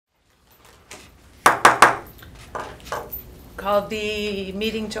Call the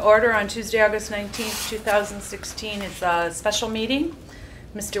meeting to order on Tuesday, August 19th, 2016. It's a special meeting.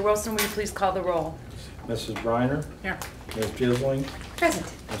 Mr. Wilson, will you please call the roll? Mrs. Briner? Here. Ms. Gisling? Present.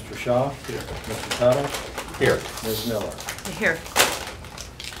 Mr. Shaw? Here. Mr. Tuttle? Here. Ms. Miller? Here.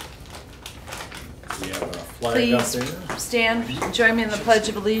 We have a flag Please up there. stand and join me in the Pledge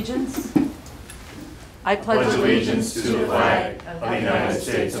of Allegiance. I pledge allegiance to the flag of the United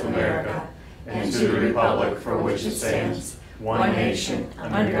States of America and to the republic for which it stands, one nation,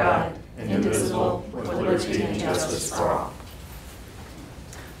 under God, indivisible, with liberty and justice for all.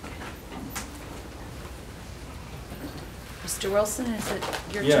 Mr. Wilson, is it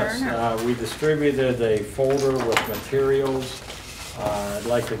your Yes, turn? we distributed a folder with materials. I'd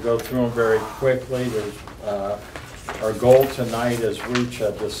like to go through them very quickly. Our goal tonight is reach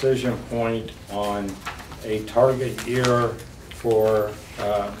a decision point on a target year for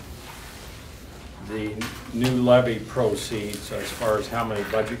the new levy proceeds as far as how many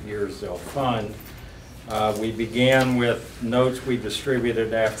budget years they'll fund. We began with notes we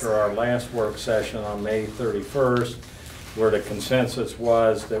distributed after our last work session on May 31st, where the consensus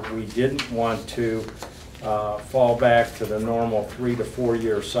was that we didn't want to fall back to the normal 3 to 4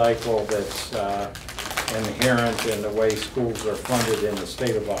 year cycle that's inherent in the way schools are funded in the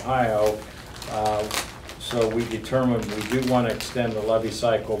state of Ohio. So we determined we do want to extend the levy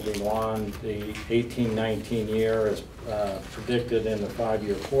cycle beyond the 18-19 year as predicted in the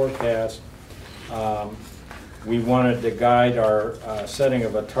 5-year forecast. We wanted to guide our setting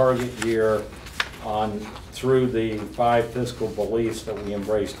of a target year through the 5 fiscal beliefs that we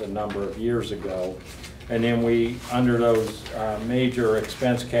embraced a number of years ago. And then we, under those major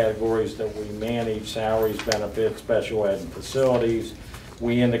expense categories that we manage, salaries, benefits, special ed, and facilities,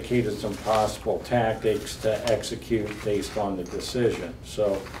 we indicated some possible tactics to execute based on the decision.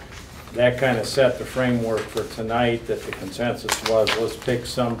 So that kind of set the framework for tonight, that the consensus was, let's pick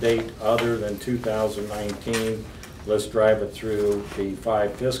some date other than 2019. Let's drive it through the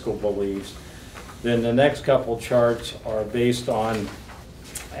 5 fiscal beliefs. Then the next couple charts are based on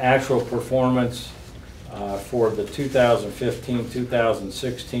actual performance for the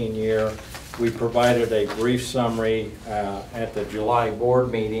 2015-2016 year. We provided a brief summary at the July board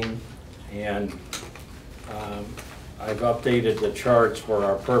meeting, and I've updated the charts for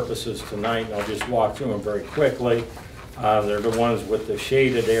our purposes tonight, and I'll just walk through them very quickly. They're the ones with the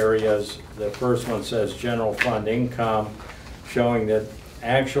shaded areas. The first one says general fund income, showing that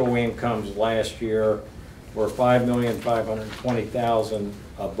actual incomes last year were $5,520,000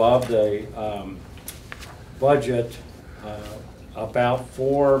 above the budget. About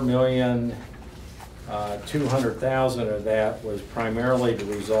 $4,200,000 of that was primarily the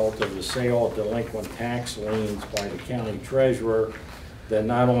result of the sale of delinquent tax liens by the county treasurer that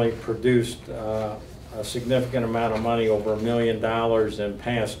not only produced a significant amount of money, over $1 million in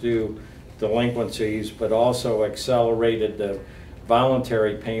past due delinquencies, but also accelerated the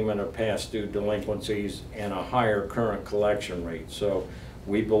voluntary payment of past due delinquencies and a higher current collection rate. So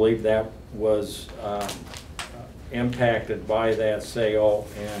we believe that was impacted by that sale,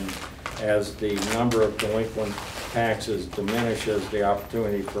 and as the number of delinquent taxes diminishes, the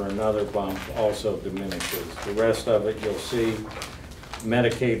opportunity for another bump also diminishes. The rest of it, you'll see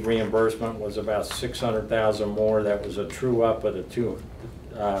Medicaid reimbursement was about $600,000 more. That was a true up of the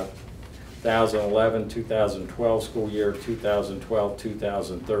 2011-2012 school year,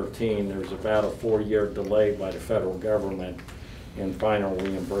 2012-2013. There's about a 4-year delay by the federal government in final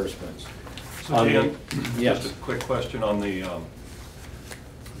reimbursements. So Dan, yes. Just a quick question on the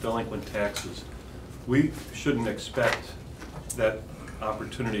delinquent taxes. We shouldn't expect that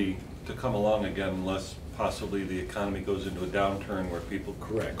opportunity to come along again unless possibly the economy goes into a downturn where people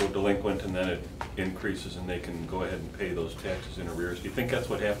go delinquent, and then it increases and they can go ahead and pay those taxes in arrears. Do you think that's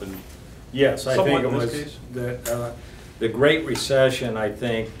what happened? Yes, I think it was case? the Great Recession, I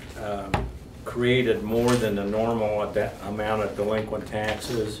think, created more than the normal amount of delinquent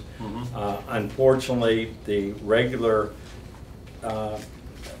taxes. Unfortunately, the regular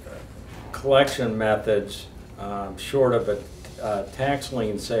collection methods, short of a tax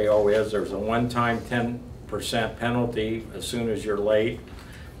lien sale, there's a one-time 10% penalty as soon as you're late,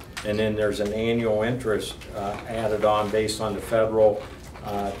 and then there's an annual interest added on based on the federal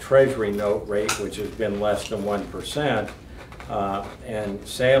Treasury note rate, which has been less than 1%. And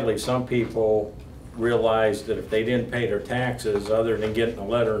sadly, some people realized that if they didn't pay their taxes, other than getting a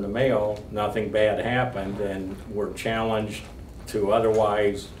letter in the mail, nothing bad happened, and were challenged to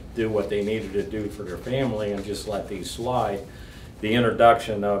otherwise do what they needed to do for their family and just let these slide. The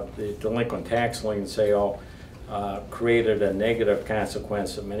introduction of the delinquent tax lien sale created a negative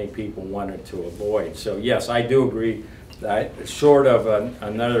consequence that many people wanted to avoid. So yes, I do agree short of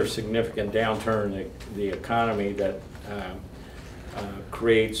another significant downturn in the economy that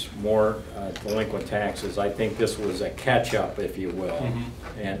creates more delinquent taxes, I think this was a catch-up, if you will.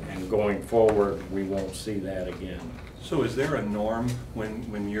 And going forward, we won't see that again. So is there a norm when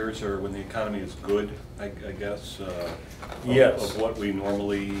the economy is good, I guess? Yes. Of what we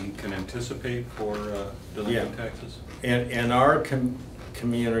normally can anticipate for delinquent taxes? In our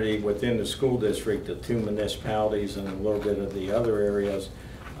community within the school district, the 2 municipalities and a little bit of the other areas,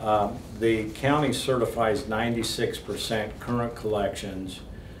 the county certifies 96% current collections,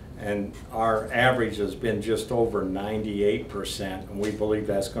 and our average has been just over 98%, and we believe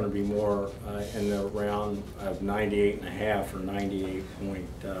that's going to be more in the round of 98.5 or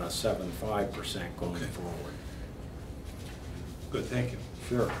 98.75% going forward. Good, thank you.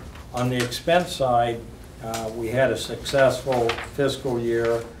 Sure. On the expense side, we had a successful fiscal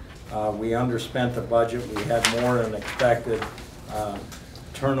year. We underspent the budget. We had more than expected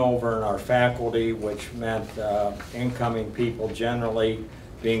turnover in our faculty, which meant incoming people generally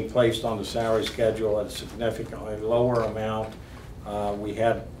being placed on the salary schedule at a significantly lower amount. We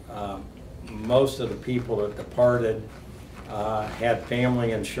had most of the people that departed had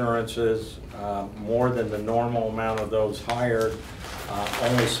family insurances. More than the normal amount of those hired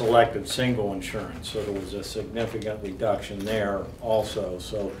only selected single insurance, so there was a significant reduction there also.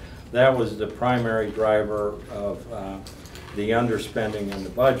 So that was the primary driver of the underspending in the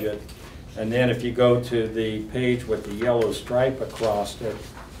budget. And then if you go to the page with the yellow stripe across it,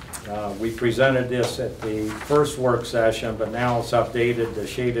 we presented this at the first work session, but now it's updated. The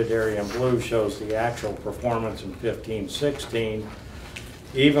shaded area in blue shows the actual performance in 15-16.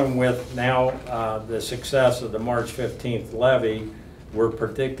 Even with now the success of the March 15th levy, we're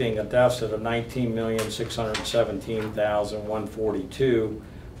predicting a deficit of $19,617,142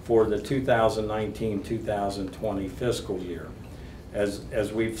 for the 2019-2020 fiscal year.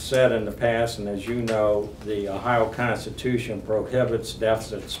 As we've said in the past, and as you know, the Ohio Constitution prohibits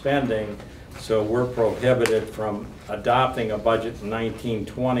deficit spending, so we're prohibited from adopting a budget in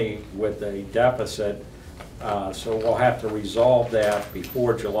 1920 with a deficit, so we'll have to resolve that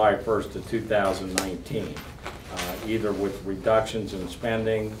before July 1st of 2019, either with reductions in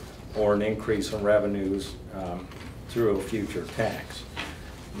spending or an increase in revenues through a future tax.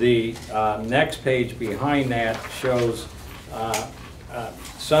 The next page behind that shows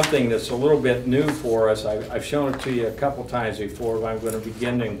something that's a little bit new for us. I've shown it to you a couple times before, but I'm going to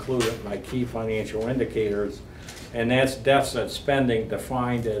begin to include it in my key financial indicators, and that's deficit spending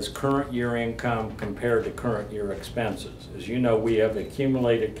defined as current year income compared to current year expenses. As you know, we have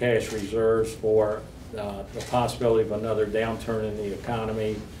accumulated cash reserves for the possibility of another downturn in the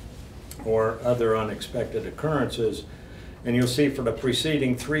economy or other unexpected occurrences. And you'll see for the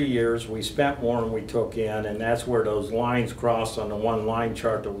preceding 3 years, we spent more than we took in, and that's where those lines cross on the one line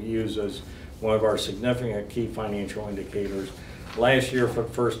chart that we use as one of our significant key financial indicators. Last year, for the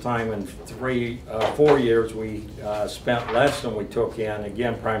first time in 4 years, we spent less than we took in,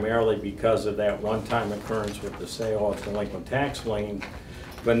 again, primarily because of that one-time occurrence with the sale of delinquent tax lien.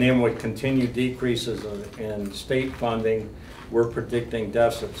 But then with continued decreases in state funding, we're predicting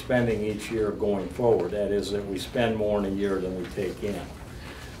deficit spending each year going forward. That is, that we spend more in a year than we take in.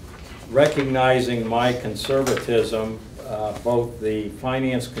 Recognizing my conservatism, both the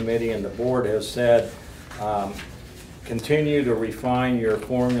Finance Committee and the board has said, continue to refine your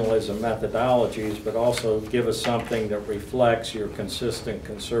formulas and methodologies, but also give us something that reflects your consistent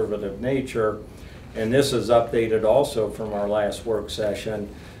conservative nature. And this is updated also from our last work session,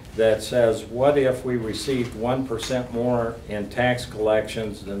 that says, what if we received 1% more in tax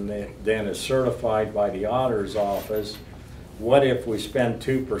collections than is certified by the auditor's office? What if we spend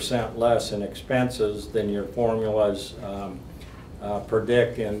 2% less in expenses than your formulas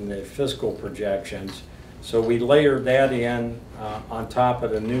predict in the fiscal projections? So we layered that in on top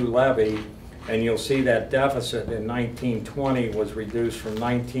of the new levy, and you'll see that deficit in 1920 was reduced from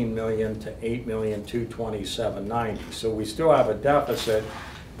 19 million to 8,227,090. So we still have a deficit,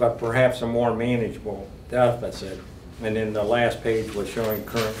 but perhaps a more manageable deficit. And then the last page was showing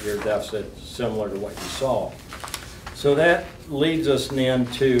current year deficit similar to what you saw. So that leads us then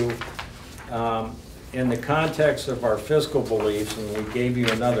to, in the context of our fiscal beliefs, and we gave you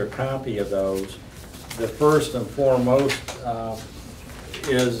another copy of those, the first and foremost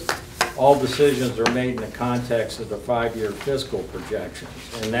is all decisions are made in the context of the 5-year fiscal projections.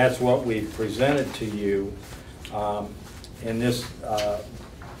 And that's what we've presented to you in this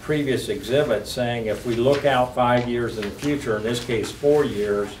previous exhibit, saying if we look out 5 years in the future, in this case 4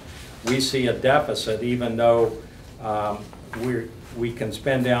 years, we see a deficit, even though we can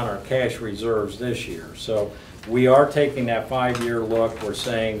spend down our cash reserves this year. So we are taking that 5-year look. We're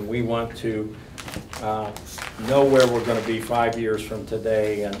saying we want to know where we're going to be 5 years from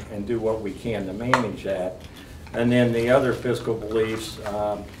today and do what we can to manage that. And then the other fiscal beliefs,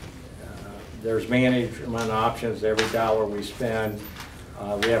 there's management options every dollar we spend.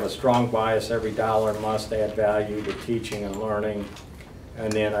 We have a strong bias, every dollar must add value to teaching and learning.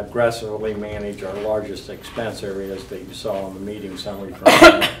 And then aggressively manage our largest expense areas that you saw in the meeting summary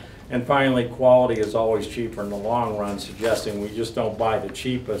from me. And finally, quality is always cheaper in the long run, suggesting we just don't buy the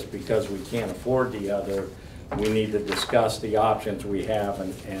cheapest because we can't afford the other. We need to discuss the options we have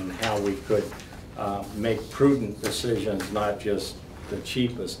and how we could make prudent decisions, not just the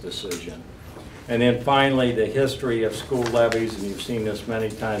cheapest decision. And then finally, the history of school levies, and you've seen this many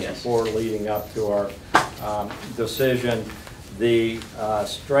times before leading up to our decision. The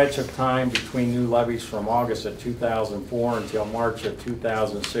stretch of time between new levies from August of 2004 until March of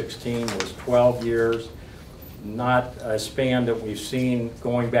 2016 was 12 years, not a span that we've seen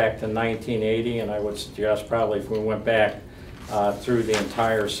going back to 1980, and I would suggest probably if we went back through the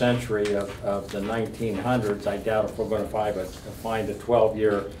entire century of the 1900s, I doubt if we're going to find a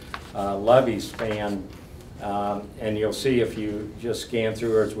 12-year levy span. And you'll see if you just scan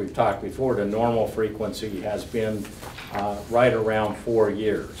through, as we've talked before, the normal frequency has been right around 4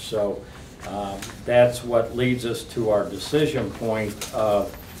 years. So that's what leads us to our decision point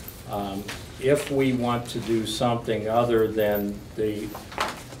of if we want to do something other than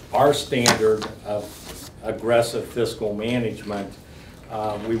our standard of aggressive fiscal management,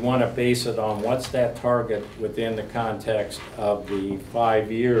 we want to base it on what's that target within the context of the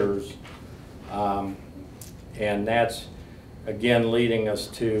 5 years. And that's, again, leading us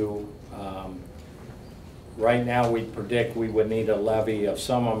to, right now we predict we would need a levy of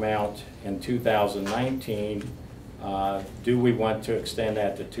some amount in 2019. Do we want to extend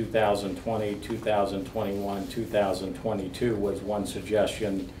that to 2020, 2021, 2022 was one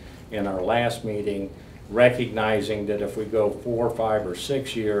suggestion in our last meeting, recognizing that if we go 4, 5, or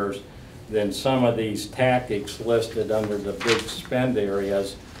 6 years, then some of these tactics listed under the big spend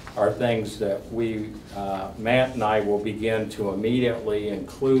areas are things that we, Matt and I, will begin to immediately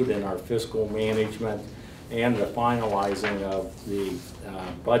include in our fiscal management and the finalizing of the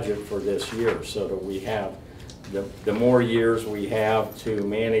budget for this year, so that we have, the more years we have to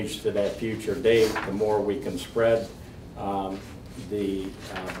manage to that future date, the more we can spread the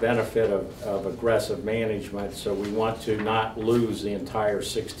benefit of aggressive management. So we want to not lose the entire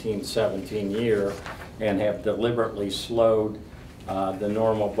 16-17 year and have deliberately slowed the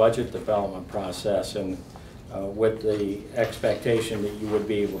normal budget development process, and with the expectation that you would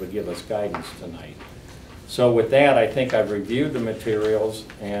be able to give us guidance tonight. So with that, I think I've reviewed the materials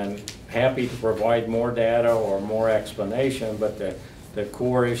and happy to provide more data or more explanation, but the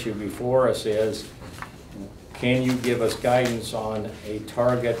core issue before us is, can you give us guidance on a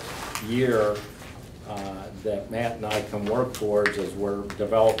target year that Matt and I can work towards as we're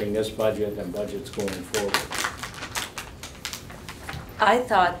developing this budget and budgets going forward? I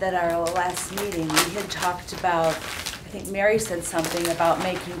thought that at our last meeting we had talked about, I think Mary said something about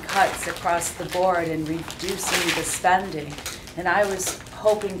making cuts across the board and reducing the spending. And I was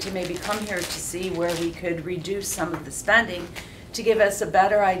hoping to maybe come here to see where we could reduce some of the spending to give us a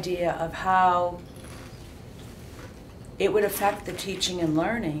better idea of how it would affect the teaching and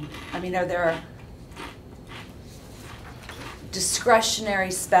learning. I mean, are there discretionary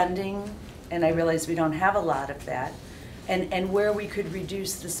spending, and I realize we don't have a lot of that, and where we could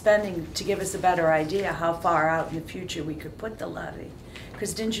reduce the spending to give us a better idea how far out in the future we could put the levy.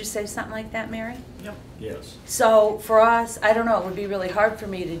 Because didn't you say something like that, Mary? Yep. Yes. So for us, I don't know, it would be really hard for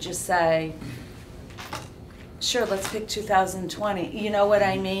me to just say, sure, let's pick 2020. You know what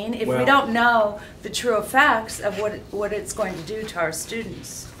I mean? If we don't know the true effects of what it's going to do to our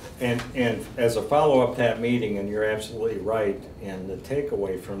students. And as a follow-up to that meeting, and you're absolutely right, and the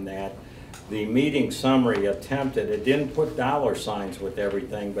takeaway from that, the meeting summary attempted, it didn't put dollar signs with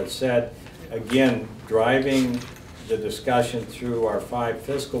everything, but said, again, driving the discussion through our 5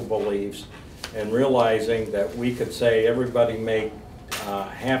 fiscal beliefs and realizing that we could say everybody make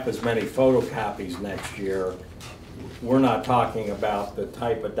half as many photocopies next year. We're not talking about the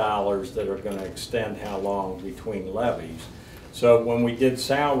type of dollars that are going to extend how long between levies. So when we did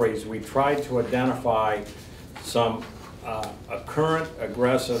salaries, we tried to identify some a current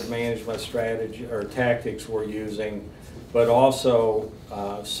aggressive management strategy or tactics we're using, but also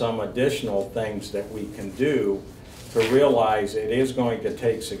some additional things that we can do to realize it is going to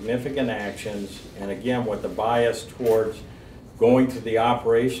take significant actions, and again with the bias towards going to the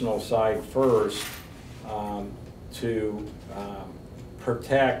operational side first, to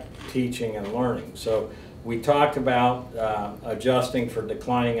protect teaching and learning. So we talked about adjusting for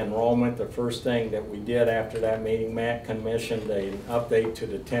declining enrollment. The first thing that we did after that meeting, Matt commissioned an update to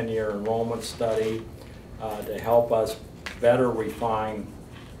the 10-year enrollment study to help us better refine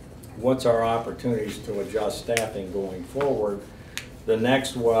what's our opportunities to adjust staffing going forward. The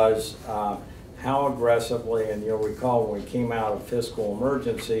next was how aggressively, and you'll recall when we came out of fiscal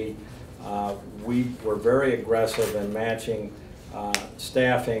emergency, we were very aggressive in matching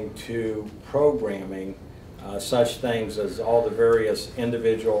staffing to programming, such things as all the various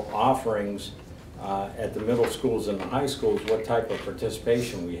individual offerings at the middle schools and the high schools, what type of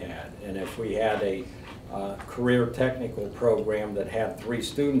participation we had. And if we had a career technical program that had 3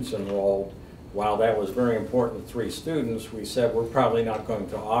 students enrolled, while that was very important to 3 students, we said we're probably not going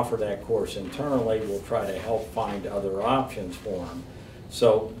to offer that course internally. We'll try to help find other options for them.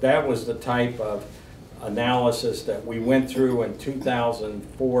 So that was the type of analysis that we went through in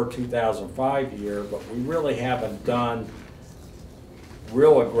 2004-2005 year, but we really haven't done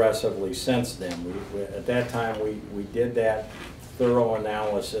real aggressively since then. At that time, we did that thorough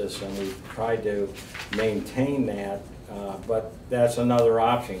analysis, and we tried to maintain that, but that's another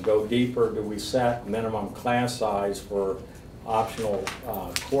option. Go deeper. Do we set minimum class size for optional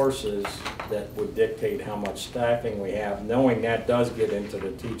courses that would dictate how much staffing we have, knowing that does get into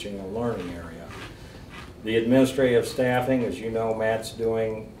the teaching and learning area. The administrative staffing, as you know, Matt's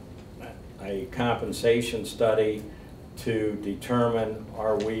doing a compensation study to determine,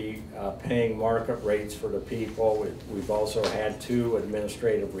 are we paying market rates for the people. We've also had 2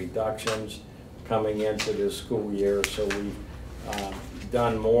 administrative reductions coming into this school year, so we've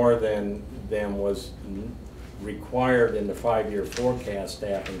done more than was required in the 5-year forecast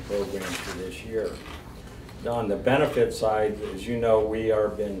staffing programs for this year. On the benefit side, as you know, we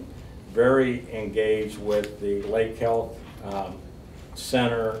have been very engaged with the Lake Health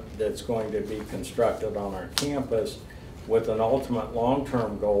Center that's going to be constructed on our campus, with an ultimate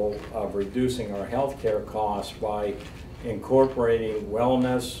long-term goal of reducing our healthcare costs by incorporating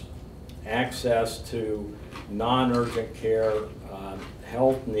wellness, access to non-urgent care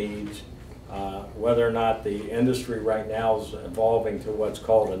health needs, whether or not the industry right now is evolving to what's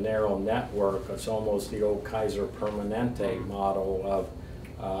called a narrow network. It's almost the old Kaiser Permanente model of,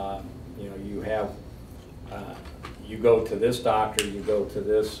 you go to this doctor, you go to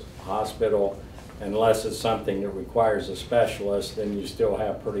this hospital, unless it's something that requires a specialist, then you still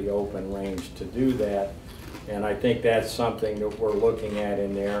have pretty open range to do that. And I think that's something that we're looking at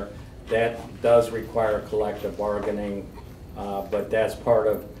in there. That does require collective bargaining, but that's part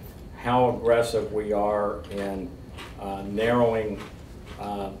of how aggressive we are in narrowing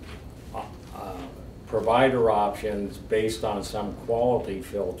provider options based on some quality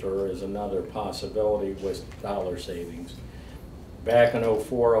filter is another possibility with dollar savings. Back in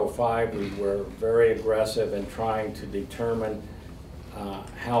 04-05, we were very aggressive in trying to determine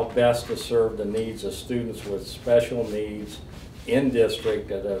how best to serve the needs of students with special needs in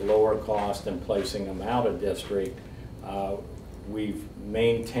district at a lower cost than placing them out of district. We've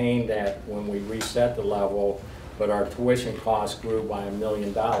maintained that when we reset the level, but our tuition costs grew by $1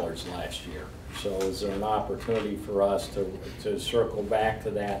 million last year. So is there an opportunity for us to circle back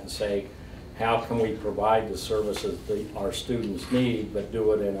to that and say, how can we provide the services that our students need, but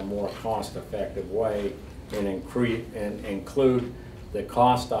do it in a more cost-effective way, and include the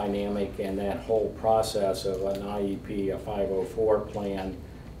cost dynamic and that whole process of an IEP, a 504 plan,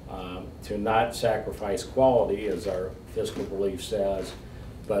 to not sacrifice quality, as our fiscal belief says,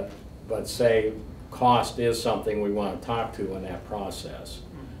 but say cost is something we want to talk to in that process.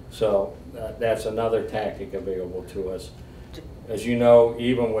 So that's another tactic available to us. As you know,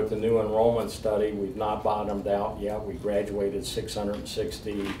 even with the new enrollment study, we've not bottomed out yet. We graduated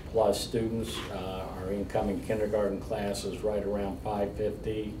 660 plus students. Our incoming kindergarten class is right around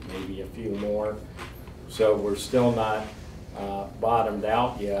 550, maybe a few more. So we're still not bottomed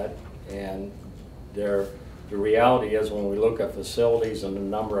out yet. And the reality is, when we look at facilities and the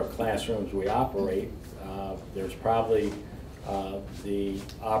number of classrooms we operate, there's probably the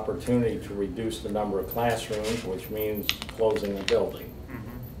opportunity to reduce the number of classrooms, which means closing a building,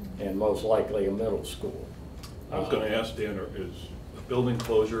 and most likely a middle school. I was going to ask Dan, is a building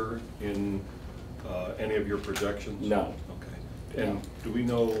closure in any of your projections? No. Okay. And do we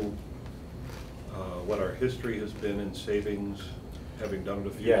know what our history has been in savings, having done it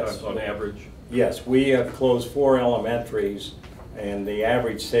a few times on average? Yes, we have closed 4 elementaries, and the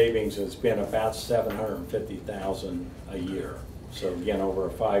average savings has been about $750,000 a year. So again, over a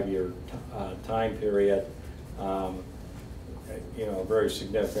 5-year time period, a very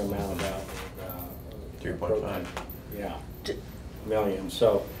significant amount, about 3.5. Yeah, D- million.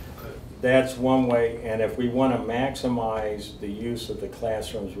 So that's one way, and if we want to maximize the use of the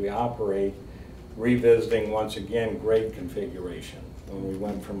classrooms we operate, revisiting once again grade configuration. When we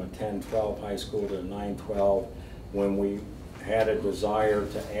went from a 10-12 high school to a 9-12, when we had a desire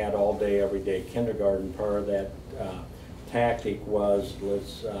to add all-day, everyday kindergarten, part of that tactic was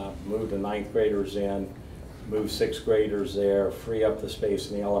let's move the ninth graders in, move sixth graders there, free up the space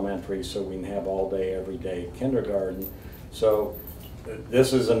in the elementary so we can have all-day, everyday kindergarten. So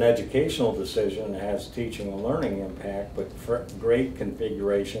this is an educational decision, it has teaching and learning impact, but for grade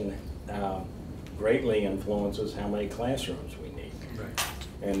configuration greatly influences how many classrooms we need. Right.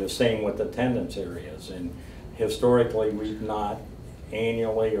 And the same with attendance areas. And historically, we've not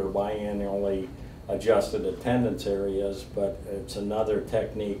annually or biannually adjusted attendance areas, but it's another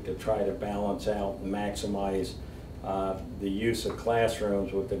technique to try to balance out and maximize the use of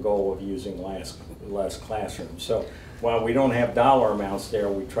classrooms with the goal of using less classrooms. So while we don't have dollar amounts there,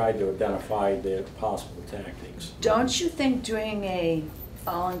 we tried to identify the possible tactics. Don't you think doing a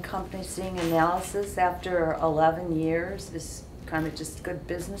all-encompassing analysis after 11 years is kind of just good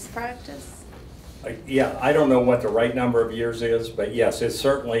business practice? Yeah, I don't know what the right number of years is, but yes, it's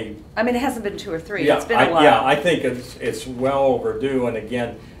certainly. I mean, it hasn't been 2 or 3, Yeah, it's been a while. Yeah, I think it's well overdue, and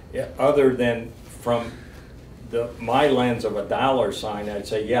again, other than from my lens of a dollar sign, I'd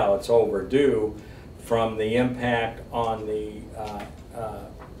say, yeah, it's overdue. From the impact on the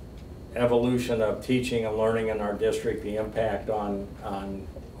evolution of teaching and learning in our district, the impact on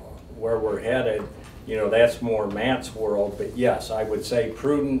where we're headed, you know, that's more Matt's world, but yes, I would say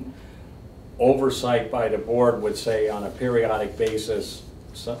prudent oversight by the board would say on a periodic basis,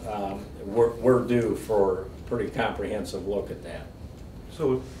 we're due for a pretty comprehensive look at that.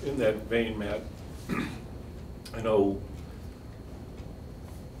 So in that vein, Matt, I know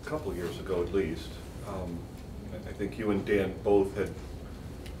a couple of years ago at least, I think you and Dan both had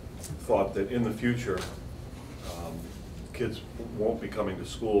thought that in the future, kids won't be coming to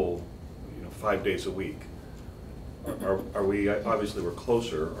school, 5 days a week. Are we, obviously we're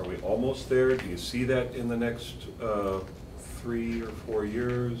closer, are we almost there? Do you see that in the next 3 or 4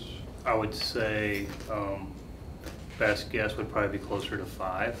 years? I would say best guess would probably be closer to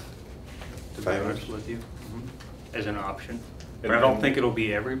 5, to be 5 honest years? with you, as an option. But And- I don't think it'll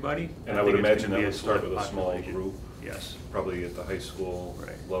be everybody. And I would think it's imagine gonna that be would start select with a small population. group, Yes. probably at the high school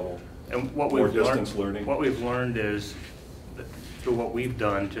Right. level. And what More we've learned, distance learning. what we've learned is, that through what we've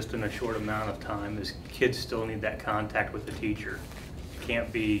done, just in a short amount of time, is kids still need that contact with the teacher. It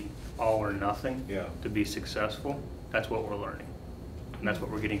can't be all or nothing Yeah. to be successful. That's what we're learning. And that's what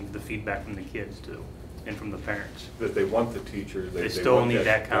we're getting the feedback from the kids too, and from the parents. That they want the teacher. They still want need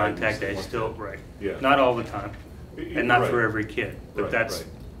that guidance, contact, they want still, that. right. Yeah. Not all the time, and not for Right. every kid, but Right, that's right.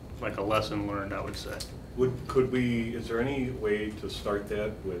 like a lesson learned, I would say. Is there any way to start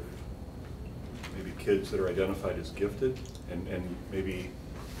that with maybe kids that are identified as gifted and maybe,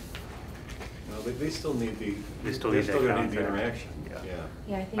 they still need They still need that gonna need the contact. interaction. Yeah.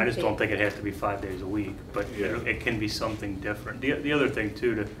 Yeah, I think I just they- don't think it has to be 5 days a week, but Yeah. it can be something different. The other thing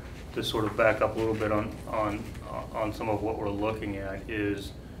too, to sort of back up a little bit on some of what we're looking at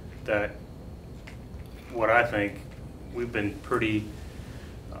is that what I think, we've been pretty,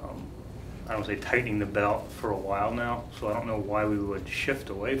 I don't say tightening the belt for a while now, so I don't know why we would shift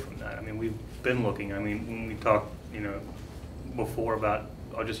away from that. I mean, we've been looking, I mean, when we talked, before about,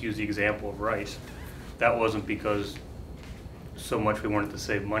 I'll just use the example of rice. That wasn't because so much we wanted to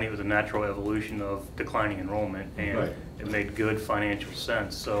save money, it was a natural evolution of declining enrollment, and Right. it made good financial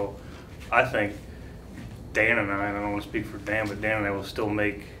sense. So I think Dan and I don't want to speak for Dan, but Dan and I will still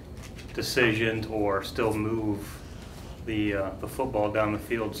make decisions or still move the football down the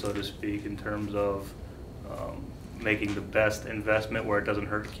field, so to speak, in terms of making the best investment where it doesn't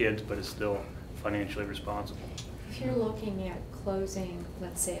hurt kids, but is still financially responsible. If you're looking at closing,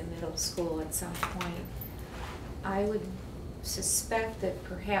 let's say, a middle school at some point, I would suspect that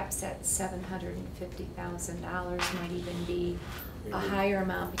perhaps that $750,000 might even be a higher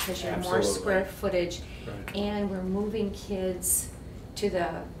amount because you have more Absolutely. square footage. Right. And we're moving kids to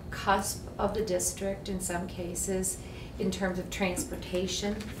the cusp of the district in some cases in terms of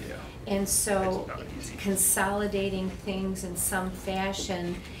transportation. Yeah. And so It's not easy. consolidating things in some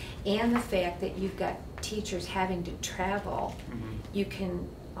fashion, and the fact that you've got teachers having to travel, Mhm. you can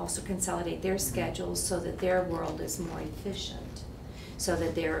also consolidate their schedules so that their world is more efficient, so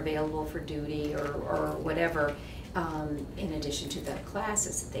that they're available for duty or whatever, in addition to the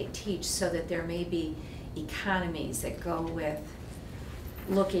classes that they teach, so that there may be economies that go with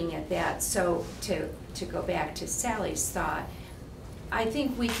looking at that. So to go back to Sally's thought, I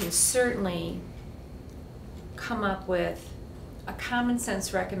think we can certainly come up with a common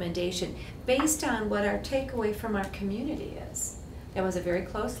sense recommendation based on what our takeaway from our community is. That was a very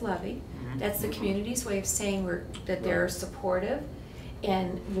close levy. That's the community's way of saying that they're supportive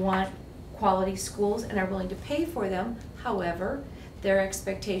and want quality schools and are willing to pay for them. However, their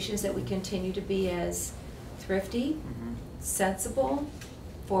expectation is that we continue to be as thrifty, sensible,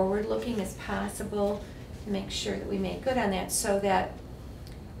 forward-looking as possible, to make sure that we make good on that, so that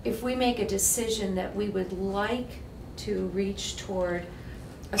if we make a decision that we would like to reach toward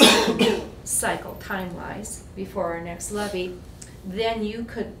a certain cycle, time-wise, before our next levy, then you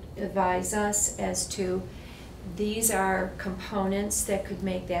could advise us as to these are components that could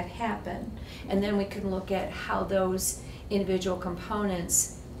make that happen. And then we can look at how those individual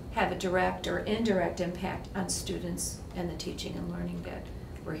components have a direct or indirect impact on students and the teaching and learning that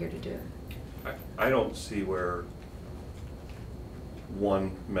we're here to do. I don't see where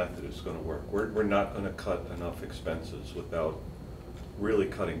one method is going to work. We're not going to cut enough expenses without really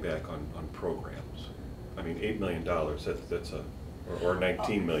cutting back on programs. I mean, $8 million, that's a, or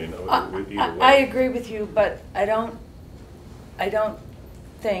 19 million, either way. I agree with you, but I don't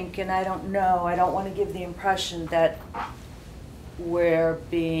think, and I don't know, I don't want to give the impression that we're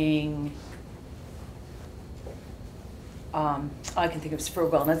being, all I can think of is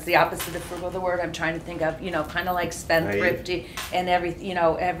frugal, and that's the opposite of frugal, the word I'm trying to think of, kind of like spendthrifty, and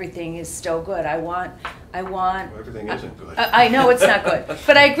everything is still good. I want. Well, everything isn't good. I know it's not good,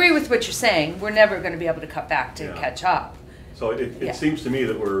 but I agree with what you're saying. We're never going to be able to cut back to catch up. So it seems to me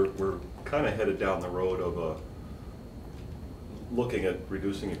that we're kind of headed down the road of looking at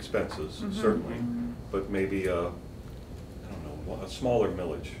reducing expenses, certainly, but maybe I don't know, a smaller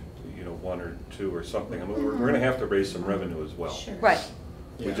millage, 1 or 2 or something. I mean, we're going to have to raise some revenue as well. Sure. Right.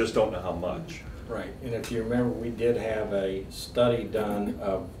 We just don't know how much. Right, and if you remember, we did have a study done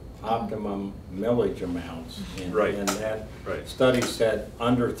of optimum millage amounts. Right. And that Right. study said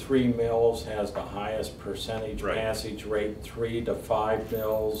under 3 mills has the highest percentage Right. passage rate. 3 to 5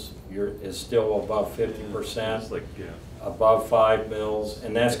 mills is still above 50%. It's like, Above 5 mills,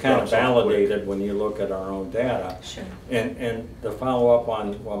 and that's It kind of drops off quick. validated when you look at our own data. Sure. And to follow up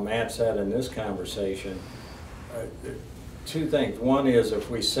on what Matt said in this conversation, 2 things. One is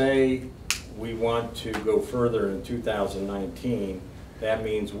if we say we want to go further in 2019, that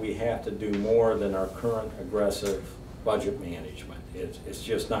means we have to do more than our current aggressive budget management. It's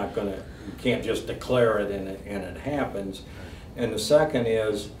just not going to, you can't just declare it and it happens. And the second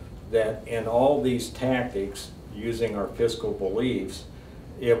is that in all these tactics, using our fiscal beliefs,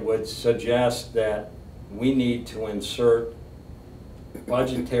 it would suggest that we need to insert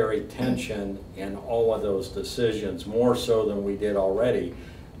budgetary tension in all of those decisions, more so than we did already.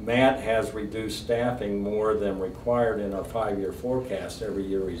 Matt has reduced staffing more than required in our 5-year forecast every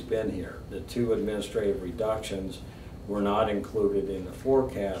year he's been here. The 2 administrative reductions were not included in the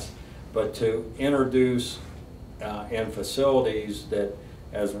forecast, but to introduce in facilities that,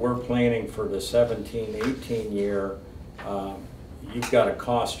 as we're planning for the 17-18 year, you've got to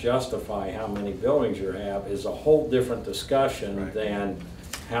cost justify how many buildings you have, is a whole different discussion than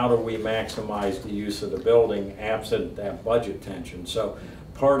how do we maximize the use of the building absent that budget tension. So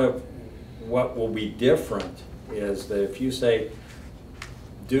part of what will be different is that if you say,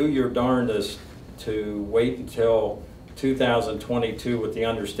 do your darndest to wait until 2022 with the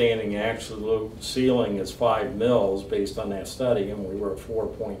understanding absolute ceiling is 5 mills based on that study, and we were at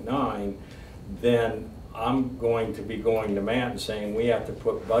 4.9, then I'm going to be going to Matt and saying we have to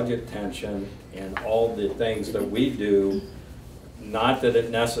put budget tension in all the things that we do. Not that it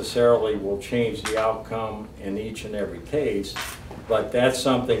necessarily will change the outcome in each and every case, but that's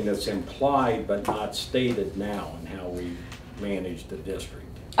something that's implied but not stated now in how we manage the district.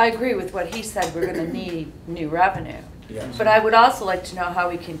 I agree with what he said. We're going to need new revenue. Yes. But I would also like to know how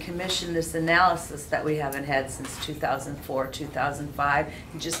we can commission this analysis that we haven't had since 2004, 2005,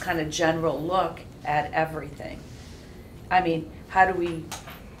 and just kind of general look at everything. I mean, how do we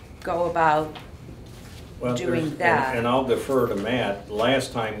go about doing there's- that? And I'll defer to Matt.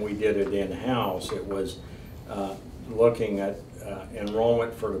 Last time we did it in-house, it was looking at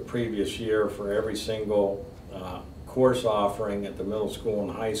enrollment for the previous year for every single course offering at the middle school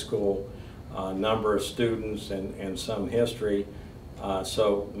and high school, number of students and some history.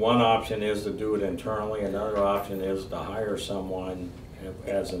 So one option is to do it internally, another option is to hire someone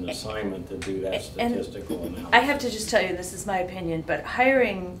as an assignment to do that statistical analysis. I have to just tell you, this is my opinion, but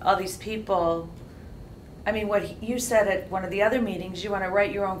hiring all these people, I mean, what you said at one of the other meetings, you want to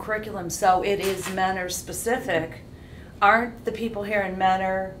write your own curriculum, so it is Mentor specific. Aren't the people here in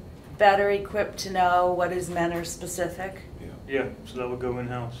Mentor better equipped to know what is Mentor specific? Yeah, so that would go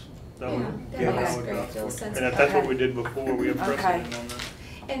in-house. That Yeah, would- that yeah, makes that would great drop deal of for- sense. And if that's what Okay. we did before, we have Okay. precedent on that.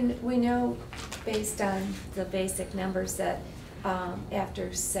 And we know, based on the basic numbers, that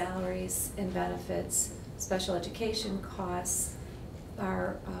after salaries and benefits, special education costs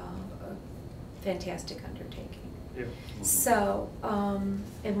are a fantastic undertaking. Yeah. So,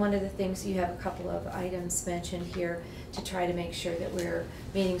 and one of the things, you have a couple of items mentioned here to try to make sure that we're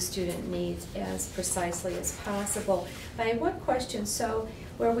meeting student needs as precisely as possible. I have one question, so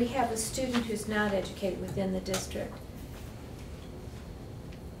where we have a student who's not educated within the district,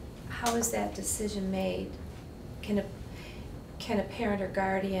 how is that decision made? Can a parent or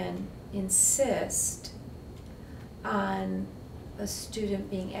guardian insist on a student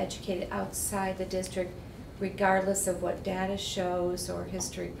being educated outside the district regardless of what data shows or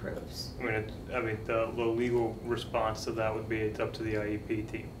history proves? I mean, the legal response to that would be it's up to the IEP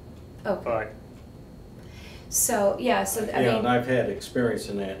team. Okay, But, so, yeah, so, I Yeah, and mean, I've had experience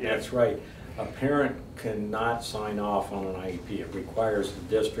in that, Yeah. that's right. A parent cannot sign off on an IEP. It requires the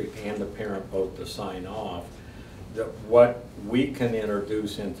district and the parent both to sign off. What we can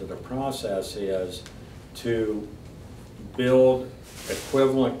introduce into the process is to build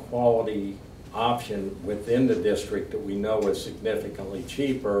equivalent quality option within the district that we know is significantly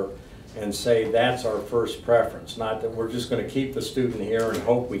cheaper, and say that's our first preference. Not that we're just gonna keep the student here and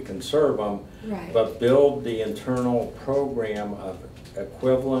hope we can serve them, right, but build the internal program of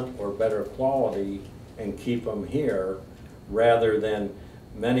equivalent or better quality and keep them here, rather than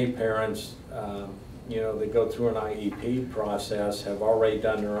many parents, they go through an IEP process, have already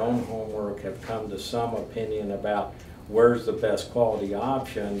done their own homework, have come to some opinion about where's the best quality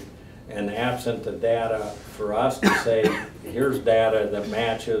option, and absent the data for us to say, here's data that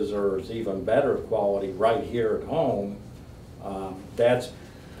matches or is even better quality right here at home, that's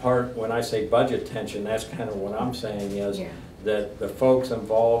part, when I say budget tension, that's kind of what I'm saying is yeah, that the folks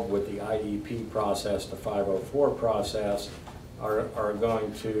involved with the IEP process, the 504 process, are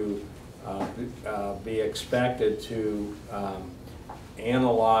going to be expected to have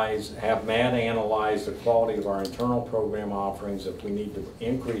Matt analyze the quality of our internal program offerings. If we need to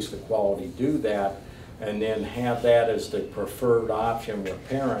increase the quality, do that, and then have that as the preferred option with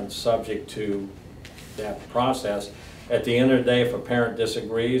parents, subject to that process. At the end of the day, if a parent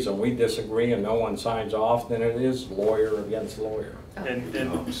disagrees and we disagree and no one signs off, then it is lawyer against lawyer.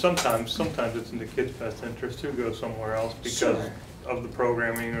 and sometimes it's in the kid's best interest to go somewhere else because Sure. of the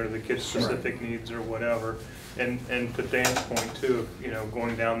programming or the kid's specific needs or whatever. And to Dan's point too,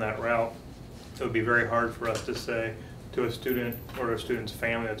 going down that route, it would be very hard for us to say to a student or a student's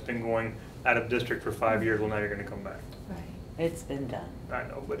family that's been going out of district for 5 years, well, now you're gonna come back. right. It's been done. I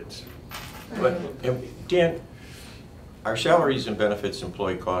know, but it's, But, Dan, our salaries and benefits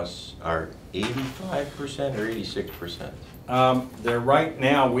employee costs are 85% or 86%? They're right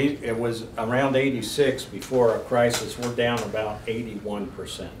now, it was around 86 before a crisis. We're down about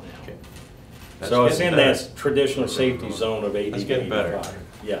 81% now. Okay. So That's it's in getting better. that traditional safety zone of 80 That's to getting better. 85.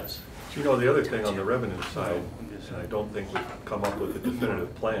 Yes. The other thing on the revenue side, and I don't think we've come up with a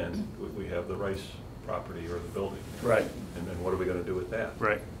definitive plan, we have the Rice property or the building. Right. And then what are we gonna do with that?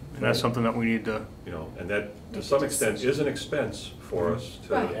 right. And that's something that we need to, And that, to some extent, is an expense for us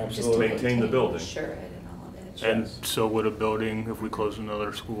Right, to just absolutely to maintain the building. Insure it and all of that. and so would a building, if we close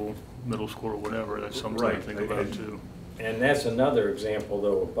another school, middle school or whatever, that's something to Right. think about too. And that's another example,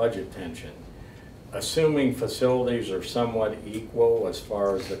 though, of budget tension. Assuming facilities are somewhat equal as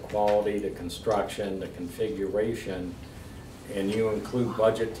far as the quality, the construction, the configuration, and you include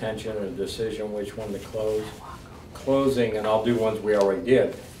budget tension in a decision which one to close, closing, and I'll do ones we already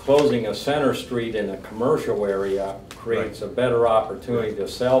did, closing a Center Street in a commercial area creates a better opportunity to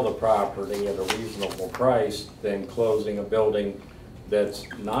sell the property at a reasonable price than closing a building that's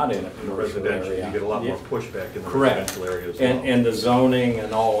not in a In the commercial residential, area. you get a lot more Yeah. pushback in the Correct. residential areas. as well. And the zoning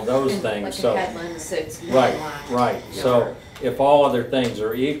and all of those And things, like so. a Headlands, so it's Right, one line. right. So if all other things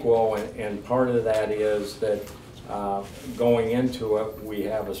are equal, and part of that is that going into it, we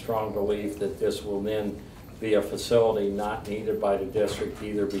have a strong belief that this will then be a facility not needed by the district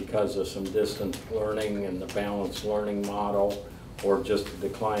either because of some distance learning and the balanced learning model or just the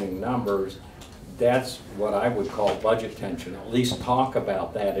declining numbers. That's what I would call budget tension. At least talk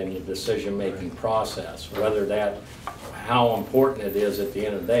about that in the decision-making process, whether that, how important it is at the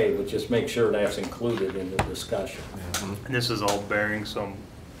end of the day, but just make sure that's included in the discussion. And this is all bearing some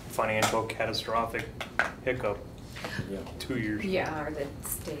financial catastrophic hiccup Yeah. 2 years. Yeah, or the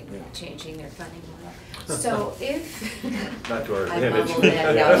state Yeah. changing their funding model. So if, Not to our I advantage. mumbled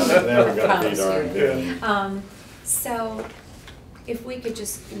that down. Never gonna Promise beat our you. bid. So if we could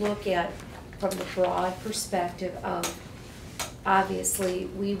just look at, from the broad perspective of obviously,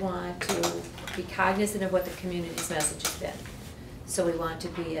 we want to be cognizant of what the community's message has been. So we want to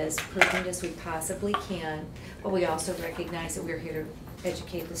be as prudent as we possibly can, but we also recognize that we're here to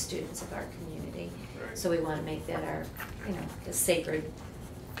educate the students of our community. Right. So we want to make that our, the sacred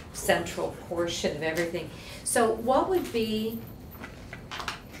central portion of everything. So what would be,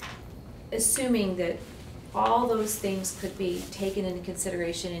 assuming that all those things could be taken into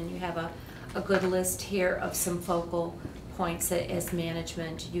consideration, and you have a good list here of some focal points that as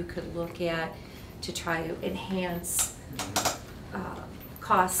management you could look at to try to enhance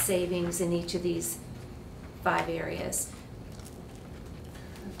cost savings in each of these 5 areas.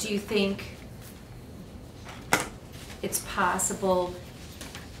 Do you think it's possible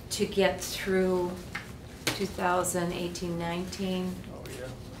to get through 2018-19 Oh,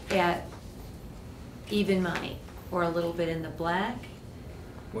 yeah. at even money or a little bit in the black?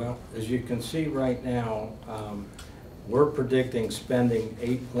 Well, as you can see right now, we're predicting spending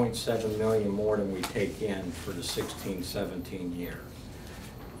 8.7 million more than we take in for the 16-17 year.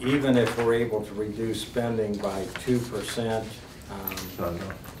 Even if we're able to reduce spending by 2%,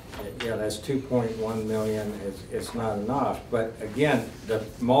 yeah, that's 2.1 million. It's not enough. But again, to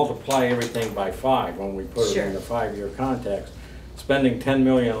multiply everything by 5 when we put it in the 5-year context, spending 10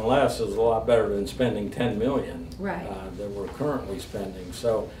 million less is a lot better than spending 10 million that we're currently spending.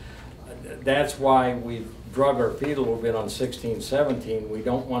 So that's why we've drug our feet a little bit on 16-17. We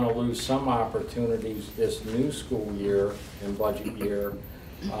don't want to lose some opportunities this new school year and budget year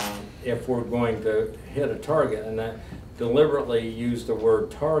if we're going to hit a target. And that deliberately use the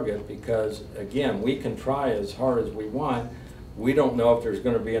word target because, again, we can try as hard as we want. We don't know if there's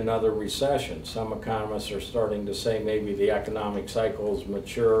going to be another recession. Some economists are starting to say maybe the economic cycle is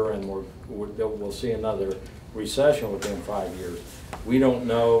mature and we'll see another recession within 5 years. We don't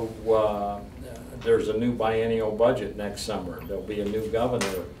know. There's a new biennial budget next summer. There'll be a new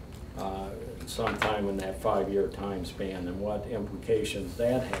governor sometime in that 5-year time span and what implications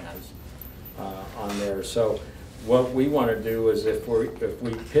that has on there. So what we want to do is if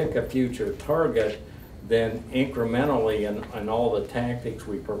we pick a future target, then incrementally in all the tactics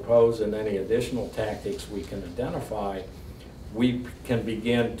we propose and any additional tactics we can identify, we can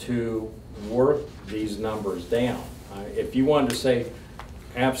begin to work these numbers down. If you wanted to say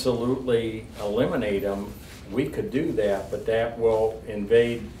absolutely eliminate them, we could do that, but that will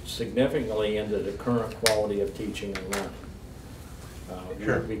invade significantly into the current quality of teaching and learning.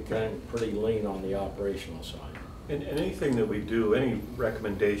 We'll become pretty lean on the operational side. And anything that we do, any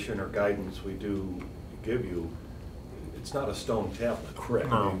recommendation or guidance we do give you, it's not a stone tablet.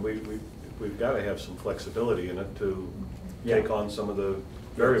 Correct. I mean, we've got to have some flexibility in it to take on some of the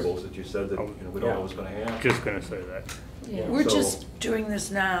variables that you said that we don't know what's going to happen. Just gonna say that. Yeah. We're So- just doing this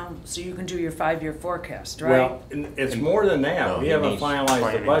now so you can do your 5-year forecast, right? Well, it's more than that. No, We he haven't needs finalized the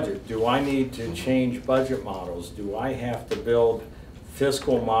planning. budget. Do I need to change budget models? Do I have to build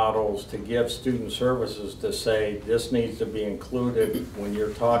fiscal models to give student services to say this needs to be included when you're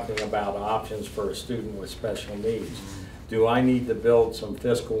talking about options for a student with special needs? Do I need to build some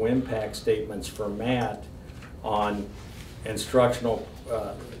fiscal impact statements for Matt on instructional,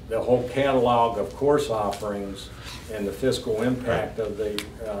 the whole catalog of course offerings and the fiscal impact of the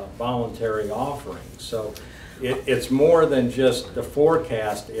voluntary offerings? So it's more than just the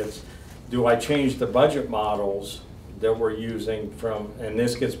forecast. It's, do I change the budget models that we're using from, and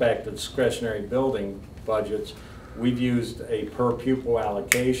this gets back to discretionary building budgets. We've used a per pupil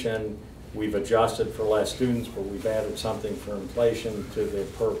allocation. We've adjusted for less students, but we've added something for inflation to the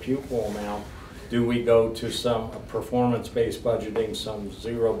per pupil amount. Do we go to some performance-based budgeting, some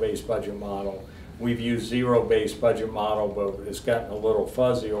zero-based budget model? We've used zero-based budget model, but it's gotten a little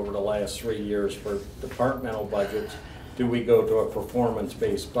fuzzy over the last 3 years for departmental budgets. Do we go to a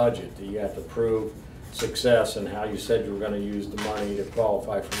performance-based budget? Do you have to prove success and how you said you were going to use the money to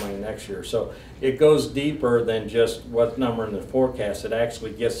qualify for money next year? So it goes deeper than just what number in the forecast. It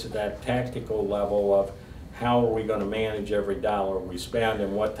actually gets to that tactical level of how are we going to manage every dollar we spend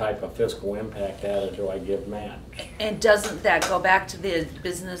and what type of fiscal impact data do I give Matt? And doesn't that go back to the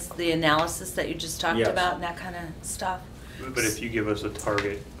business, the analysis that you just talked Yes. about and that kind of stuff? But if you give us a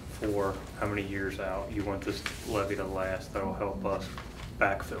target for how many years out you want this levy to last, that'll help us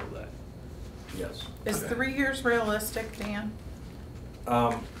backfill that. Yes. Is 3 years realistic, Dan?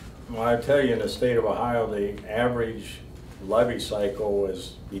 Well, I tell you, in the state of Ohio, the average levy cycle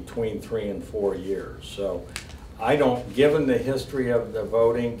is between 3 and 4 years. So I don't, given the history of the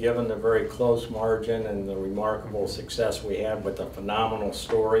voting, given the very close margin and the remarkable success we had with the phenomenal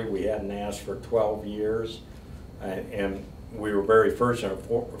story, we hadn't asked for 12 years. And we were very fortunate.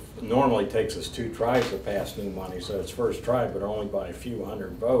 Normally it takes us 2 tries to pass new money, so it's first try, but only by a few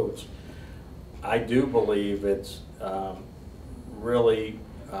hundred votes. I do believe it's really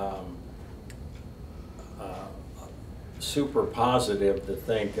super positive to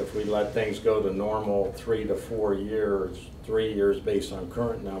think if we let things go to normal 3 to 4 years, 3 years based on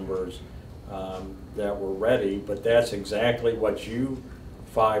current numbers, that we're ready. But that's exactly what you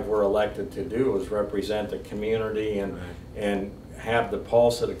 5 were elected to do, is represent the community and have the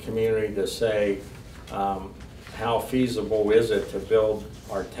pulse of the community to say how feasible is it to build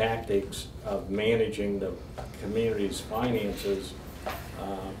our tactics of managing the community's finances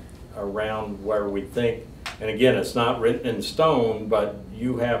around where we think. And again, it's not written in stone, but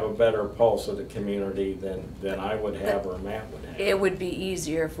you have a better pulse of the community than I would have or Matt would have. It would be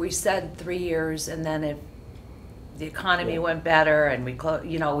easier if we said 3 years, and then if the economy went better and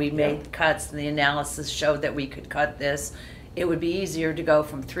we made cuts and the analysis showed that we could cut this, it would be easier to go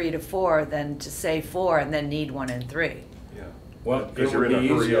from 3 to 4 than to say 4 and then need 1 and 3. Yeah. Well, it Because you're would in a be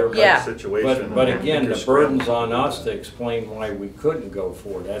hurry easier, up Yeah. situation. but again, You're the burden's scrambling. on us to explain why we couldn't go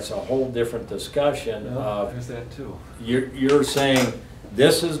forward. That's a whole different discussion of, There's that too. you're saying,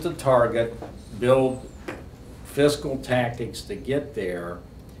 this is the target, build fiscal tactics to get there,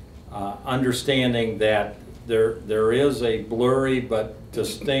 understanding that there is a blurry but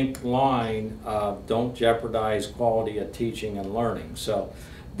distinct line of don't jeopardize quality of teaching and learning. So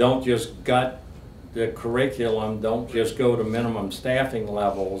don't just gut the curriculum, don't just go to minimum staffing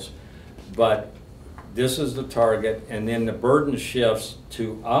levels, but this is the target, and then the burden shifts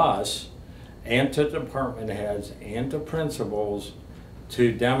to us and to department heads and to principals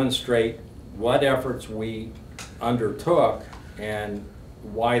to demonstrate what efforts we undertook and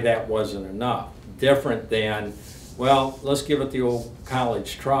why that wasn't enough. Different than, well, let's give it the old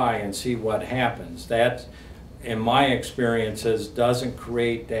college try and see what happens. That, in my experiences, doesn't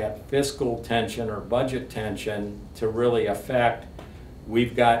create that fiscal tension or budget tension to really affect. We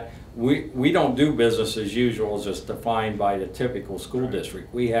don't do business as usual as is defined by the typical school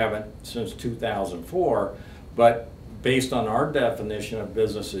district. We haven't since 2004, but based on our definition of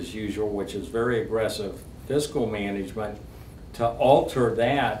business as usual, which is very aggressive fiscal management, to alter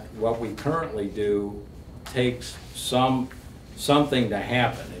that, what we currently do, takes something to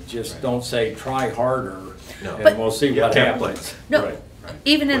happen. It just don't say try harder No. and we'll see what happens. No, Right, right.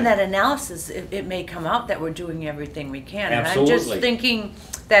 even in Right. that analysis, it may come out that we're doing everything we can. And I'm just Absolutely. thinking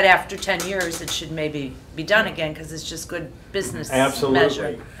that after 10 years, it should maybe be done again, because it's just good business measure.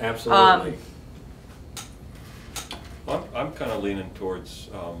 Absolutely, absolutely. Well, I'm kind of leaning towards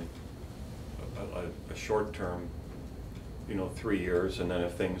a short term, 3 years, and then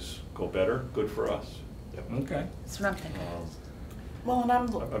if things go better, good for us. Okay. That's what I'm thinking. Well, and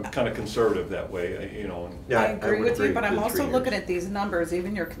I'm kind of conservative that way, and Yeah, I agree would with you, but I'm with 3 also looking years. at these numbers,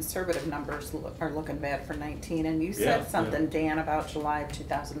 even your conservative numbers are looking bad for 19. And you Yeah, said something, yeah. Dan, about July of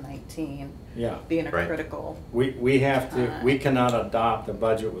 2019 Yeah. being a Right. critical. We have to, we cannot adopt a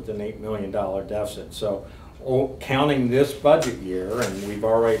budget with an $8 million deficit. So counting this budget year, and we've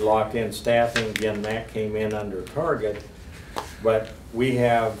already locked in staffing, again, that came in under target, but we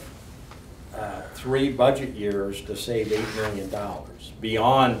have 3 budget years to save $8 million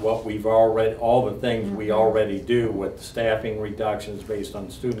beyond what we've already, all the things we already do with staffing reductions based on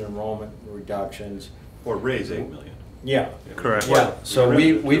student enrollment reductions. or raise 8 million. Yeah. Correct. Yeah, so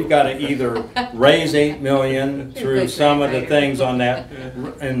we've got to either raise 8 million through some of the things on that.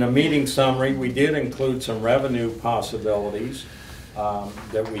 In the meeting summary, we did include some revenue possibilities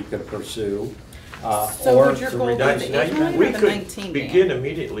that we could pursue. So or would your to goal be reduce- the Now, 8 million we or the could 19, Dan? begin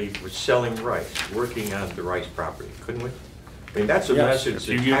immediately with selling rice, working on the rice property, couldn't we? I mean, that's a Yes. message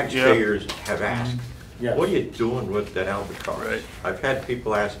that You- yeah. taxpayers have asked. Yes. What are you doing with that albatross? Right. I've had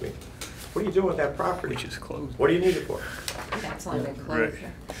people ask me, what are you doing with that property? Which is closed. What do you need it for? That's only been Right. closed.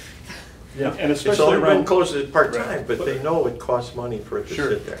 Yeah. And It's especially only been around, closed as part-time, Right. but they know it costs money for it to Sure.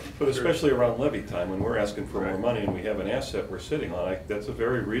 sit there. but especially around levy time, when we're asking for more Right. money and we have an asset we're sitting on, that's a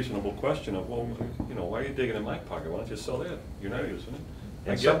very reasonable question of, well, why are you digging in my pocket? Why don't you sell that? You're not using it. I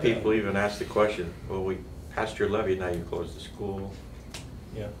And get some that. people even ask the question, well, we passed your levy, now you close the school.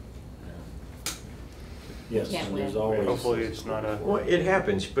 Yeah. Yes, Can't and there's win. always. Hopefully it's not a, Well, it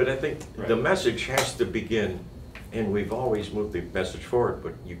happens, but I think the Right. message has to begin, and we've always moved the message forward,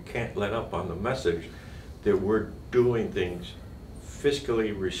 but you can't let up on the message that we're doing things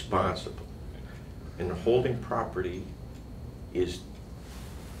fiscally responsible. And holding property is,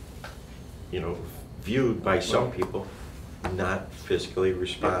 viewed by some people, not fiscally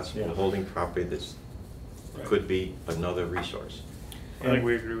responsible. Yeah. Holding property that's, could be another resource. I think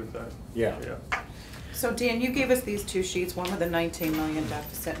we agree with that. Yeah. Yeah. So Dan, you gave us these two sheets, one with a 19 million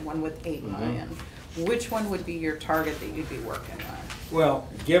deficit and one with 8 million. Which one would be your target that you'd be working on? Well,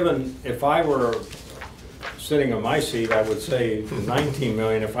 given, if I were sitting on my seat, I would say 19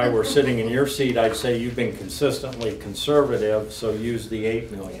 million. If I were sitting in your seat, I'd say you've been consistently conservative, so use the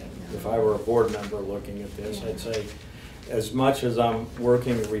 8 million. If I were a board member looking at this, I'd say, as much as I'm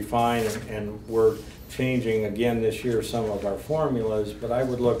working to refine, and we're changing again this year some of our formulas, but I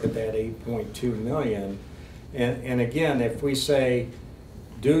would look at that 8.2 million. And again, if we say,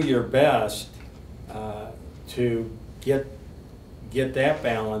 do your best to get that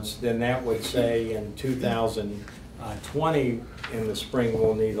balance, then that would say in 2020 in the spring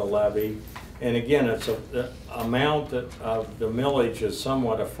we'll need a levy. And again, it's the amount of the millage is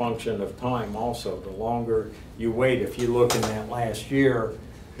somewhat a function of time also. The longer you wait, if you look in that last year,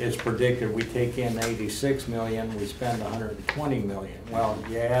 it's predicted we take in 86 million, we spend 120 million. Well,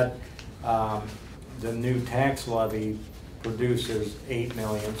 you add the new tax levy produces 8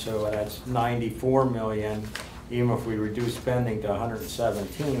 million, so that's 94 million. Even if we reduce spending to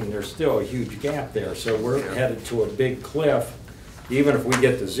 117, there's still a huge gap there. So we're headed to a big cliff. Even if we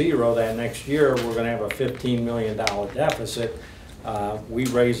get to zero that next year, we're gonna have a $15 million deficit. We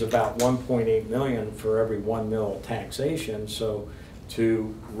raise about 1.8 million for every 1 mil taxation. So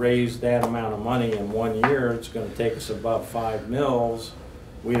to raise that amount of money in 1 year, it's gonna take us above 5 mils.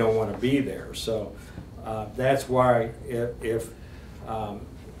 We don't wanna be there. So that's why if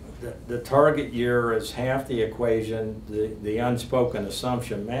the target year is half the equation, the unspoken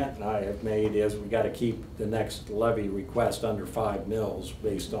assumption Matt and I have made is we got to keep the next levy request under 5 mils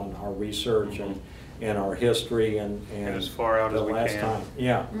based on our research and our history and as far out as we can.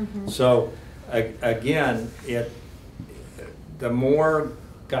 Yeah. So again, the more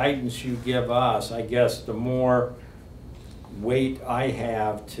guidance you give us, I guess the more weight I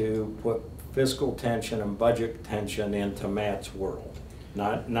have to put fiscal tension and budget tension into Matt's world.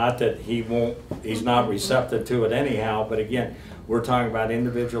 Not that he's not receptive to it anyhow, but again, we're talking about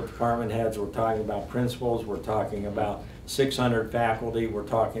individual department heads, we're talking about principals, we're talking about 600 faculty, we're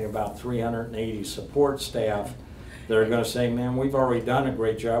talking about 380 support staff that are gonna say, man, we've already done a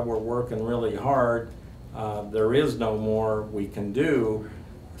great job, we're working really hard, there is no more we can do.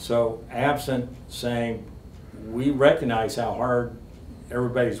 So absent saying, we recognize how hard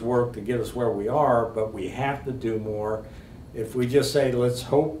everybody's worked to get us where we are, but we have to do more. If we just say, let's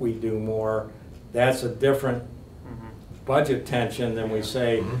hope we do more, that's a different budget tension than we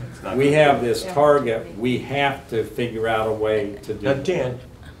say, we have this target, we have to figure out a way to do Now, it. Dan,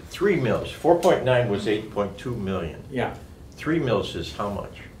 3 mils, 4.9 was 8.2 million. Yeah. 3 mils is how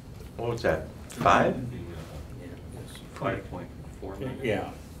much? What was that, 5? 5.4 million, Yeah.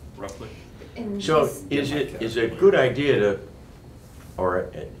 roughly. And So this- is it a good idea to, or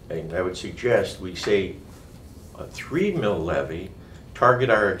I would suggest we say a 3 mil levy, target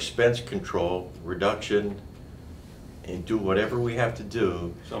our expense control, reduction, and do whatever we have to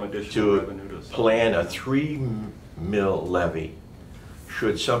do Some additional to revenue to plan a 3 mil levy.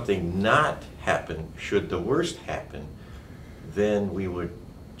 Should something not happen, should the worst happen, then we would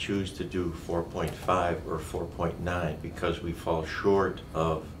choose to do 4.5 or 4.9 because we fall short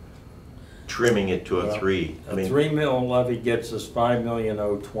of trimming it to a 3. I A mean, 3 mil levy gets us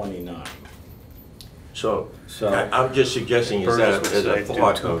 5,029,000. So, So- I'm just suggesting is Burgess that would as a say do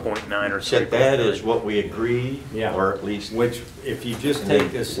thought, 2.9 or set that 3.9. as what we agree, Yeah. or at least, Which, if you just And take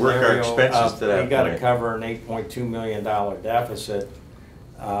then this work our scenario expenses of, to that we gotta point. cover an $8.2 million deficit,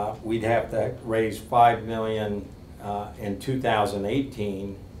 we'd have to raise 5 million in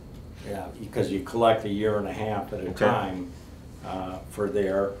 2018, because you collect a year and a half at a Okay. time for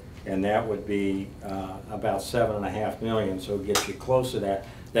there, and that would be about 7.5 million, so it gets you close to that.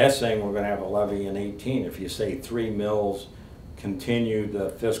 That's saying we're gonna have a levy in 18. If you say 3 mils, continue the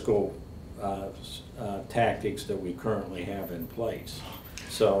fiscal tactics that we currently have in place.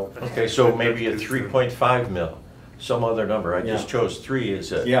 So, okay, so maybe a 3.5 mil, some other number. I just Yeah. chose 3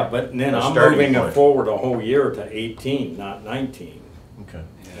 as a. yeah, but then a I'm starting moving it point. forward a whole year to 18, not 19. Okay.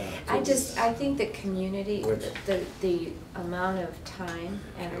 I think the community, Which- the amount of time,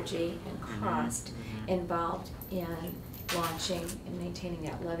 energy, and cost involved in launching and maintaining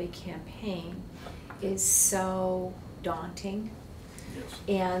that levy campaign is so daunting.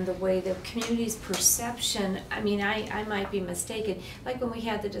 And the way the community's perception, I mean, I might be mistaken, like when we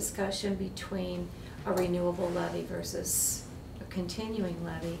had the discussion between a renewable levy versus a continuing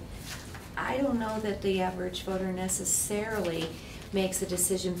levy, I don't know that the average voter necessarily makes a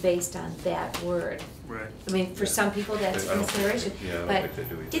decision based on that word. Right. I mean, for some people, that's I don't think consideration, they- yeah, I don't but think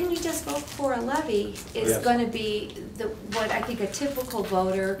they do either. didn't you just vote for a levy is Yes. gonna be what I think a typical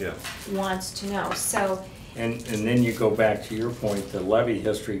voter Yeah. wants to know, so, And then you go back to your point, the levy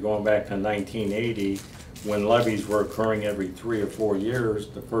history going back to 1980, when levies were occurring every 3 or 4 years,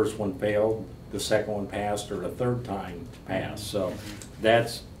 the first one failed, the second one passed, or the third time passed. So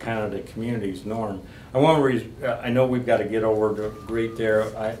that's kind of the community's norm. I know we've got to get over to greet there.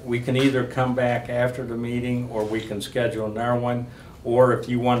 We can either come back after the meeting, or we can schedule another one, or if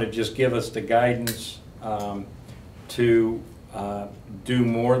you want to just give us the guidance to do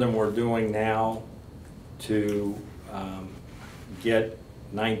more than we're doing now, to get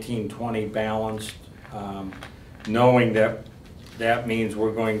 1920 balanced, knowing that that means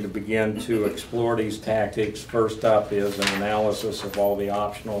we're going to begin to explore these tactics. First up is an analysis of all the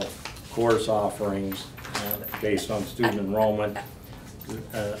optional course offerings based on student enrollment,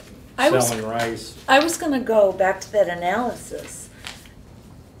 selling rice. I was gonna go back to that analysis.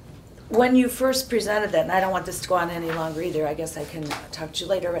 When you first presented that, and I don't want this to go on any longer either, I guess I can talk to you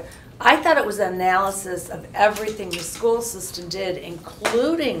later, but I thought it was an analysis of everything the school system did,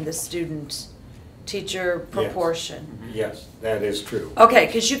 including the student-teacher proportion. Yes, that is true. Okay,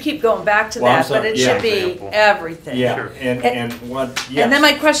 because you keep going back to Well, I'm that, but sorry, it yeah. should be Example. everything. Yeah, Sure. and what, yes. And then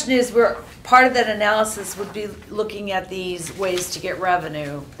my question is, part of that analysis would be looking at these ways to get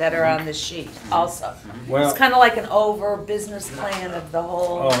revenue that are on this sheet also. Well- It's kind of like an over business plan of the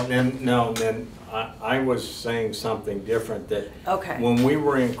whole, Oh, then I was saying something different, that okay. when we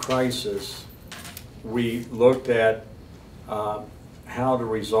were in crisis, we looked at how to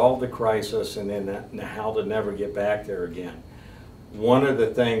resolve the crisis and then how to never get back there again. One of the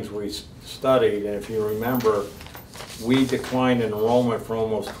things we studied, and if you remember, we declined enrollment from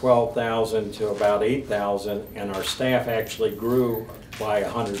almost 12,000 to about 8,000, and our staff actually grew by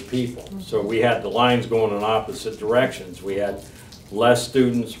 100 people. So we had the lines going in opposite directions. We had less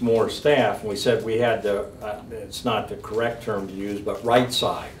students, more staff, and we said we had to, it's not the correct term to use, but right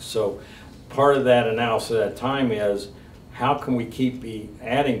size. So part of that analysis at that time is, how can we keep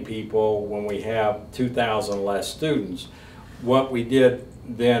adding people when we have 2,000 less students? What we did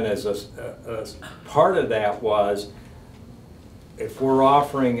then as a part of that was, if we're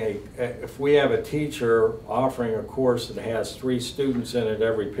offering if we have a teacher offering a course that has 3 students in it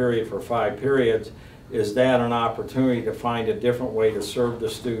every period for 5 periods, is that an opportunity to find a different way to serve the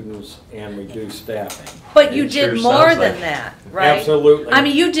students and reduce staffing? But you It sure did more sounds than like- that, right? Absolutely. I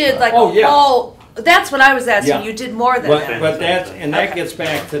mean, you did like Oh, a yeah. whole, that's what I was asking, Yeah. you did more than But, that. but that Okay. gets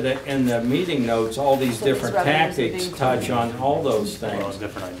back to in the meeting notes, all these So these different revenues are tactics being touch on all those Well, things.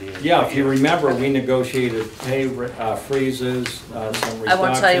 different ideas. Yeah, if you remember, we negotiated pay freezes, some reductions. I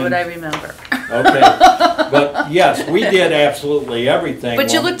won't tell you what I remember. Okay, but yes, we did absolutely everything.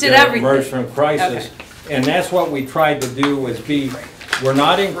 But you when looked at we everything. emerged from crisis, and that's what we tried to do, was we're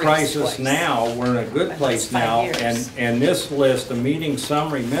not in crisis now, we're in a good place 5 now, years. and this list, the meeting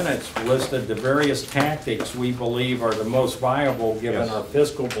summary minutes, listed the various tactics we believe are the most viable, given Yes. our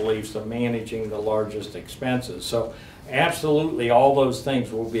fiscal beliefs of managing the largest expenses. So absolutely, all those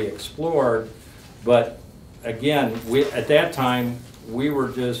things will be explored, but again, at that time, we were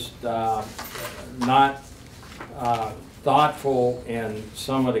just not thoughtful in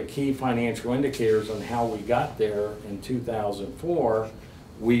some of the key financial indicators on how we got there in 2004.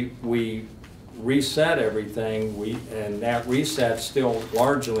 We reset everything, and that reset's still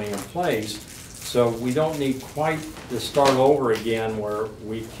largely in place. So we don't need quite to start over again where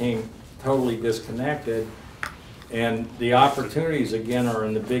we came totally disconnected. And the opportunities, again, are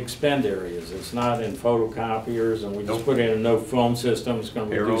in the big spend areas. It's not in photocopiers, and we just put in a no film system, it's gonna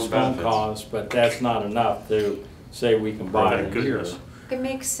Payroll reduce phone benefits. costs, but that's not enough to say we can buy Thank it here. goodness. it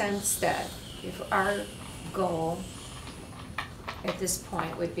makes sense that if our goal at this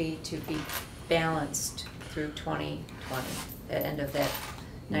point would be to be balanced through 2020, the end of that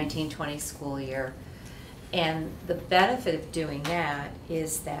 1920 school year. And the benefit of doing that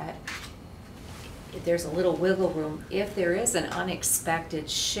is that there's a little wiggle room if there is an unexpected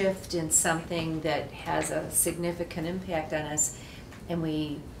shift in something that has a significant impact on us, and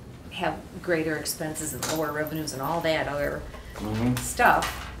we have greater expenses and lower revenues and all that other Mhm.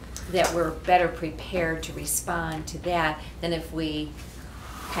 stuff, that we're better prepared to respond to that than if we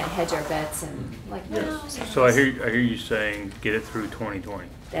kind of hedge our bets and like, no. So I hear you saying, get it through 2020.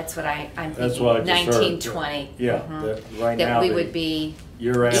 That's what I'm That's thinking, what I just heard. 1920. Yeah, Mhm. that right That now, we would be,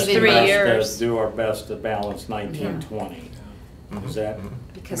 you're asking even 3 us years. to do our best to balance 1920. Is that? I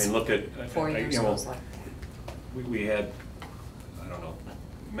because mean, look at, 4 years you know, goes like that. we had, I don't know,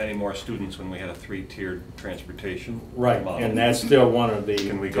 many more students when we had a three-tiered transportation Right, model. and that's still one of the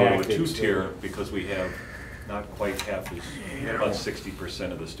Can we go to a tactics two-tier that- because we have not quite half as, we had about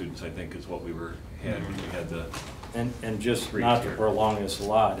 60% of the students, I think, is what we had when we had the, And just not to Three-tier. prolong this a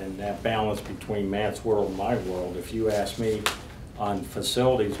lot, and that balance between Matt's world and my world, if you ask me on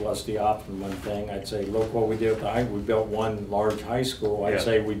facilities, what's the optimum thing, I'd say, look what we did with the high, we built one large high school. Yeah. I'd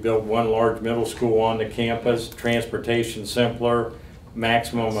say we built one large middle school on the campus, transportation simpler,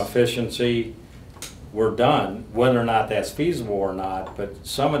 maximum efficiency, we're done. Whether or not that's feasible or not, but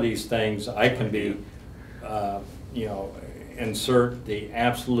some of these things, I can be, you know, insert the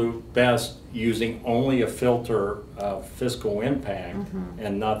absolute best using only a filter of fiscal impact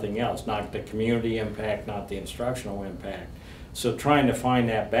and nothing else, not the community impact, not the instructional impact. So trying to find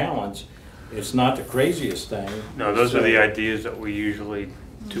that balance, it's not the craziest thing. No, those are So- the ideas that we usually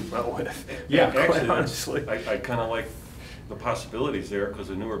do well with. Yeah. Quite actually, honestly. I kind of like the possibilities there, because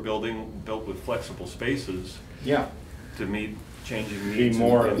a newer building built with flexible spaces Yeah, to meet changing be needs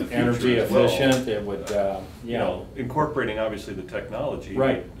more in the future energy as well. efficient, it would, You know, incorporating obviously the technology.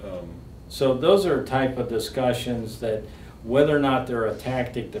 Right. but, So those are type of discussions that, whether or not they're a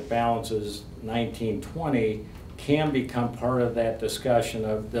tactic that balances 1920, can become part of that discussion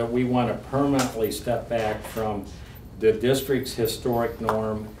of, that we want to permanently step back from the district's historic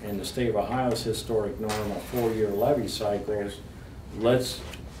norm and the state of Ohio's historic norm of 4-year levy cycles. Let's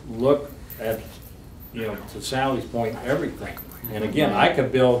look at, you know, to Sally's point, everything. And again, I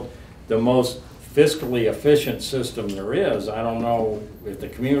could build the most fiscally efficient system there is. I don't know if the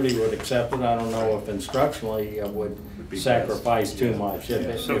community would accept it. I don't know if instructionally it would be sacrifice best. too Yeah. much if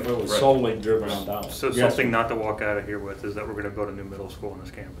it So- if it was Right. solely driven on dollars. So Yes, something sir. not to walk out of here with is that we're gonna build a new middle school on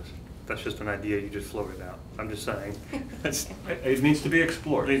this campus. That's just an idea, you just floated out. I'm just saying. It's- It needs to be It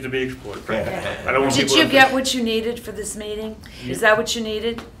explored. needs to be explored. I don't want Did people you to get think- what you needed for this meeting? Is that what you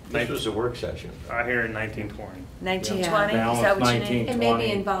needed? This was a work session. I hear in 1920. 1920, is Balance that what you 19. need? And maybe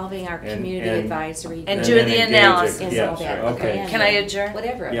 20. involving our And- community and- advisory. And group doing then the engage it. analysis. And Yes, all that. okay. And Can I adjourn?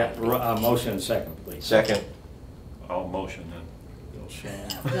 Whatever. it Yeah, might be. motion and second, please. Second. I'll motion then. Bill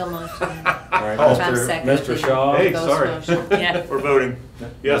Shan. Bill motion. All right, I'm Mr. seconding. Mr. Shaw. Hey, Those sorry. motion. Yeah. We're voting.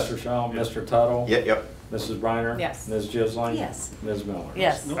 Yes. Mr. Shaw, Mr. Tuttle. Yep. Mrs. Briner. Yes. Ms. Jisling. Yes. Ms. Miller.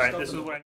 Yes. All right, this is what I.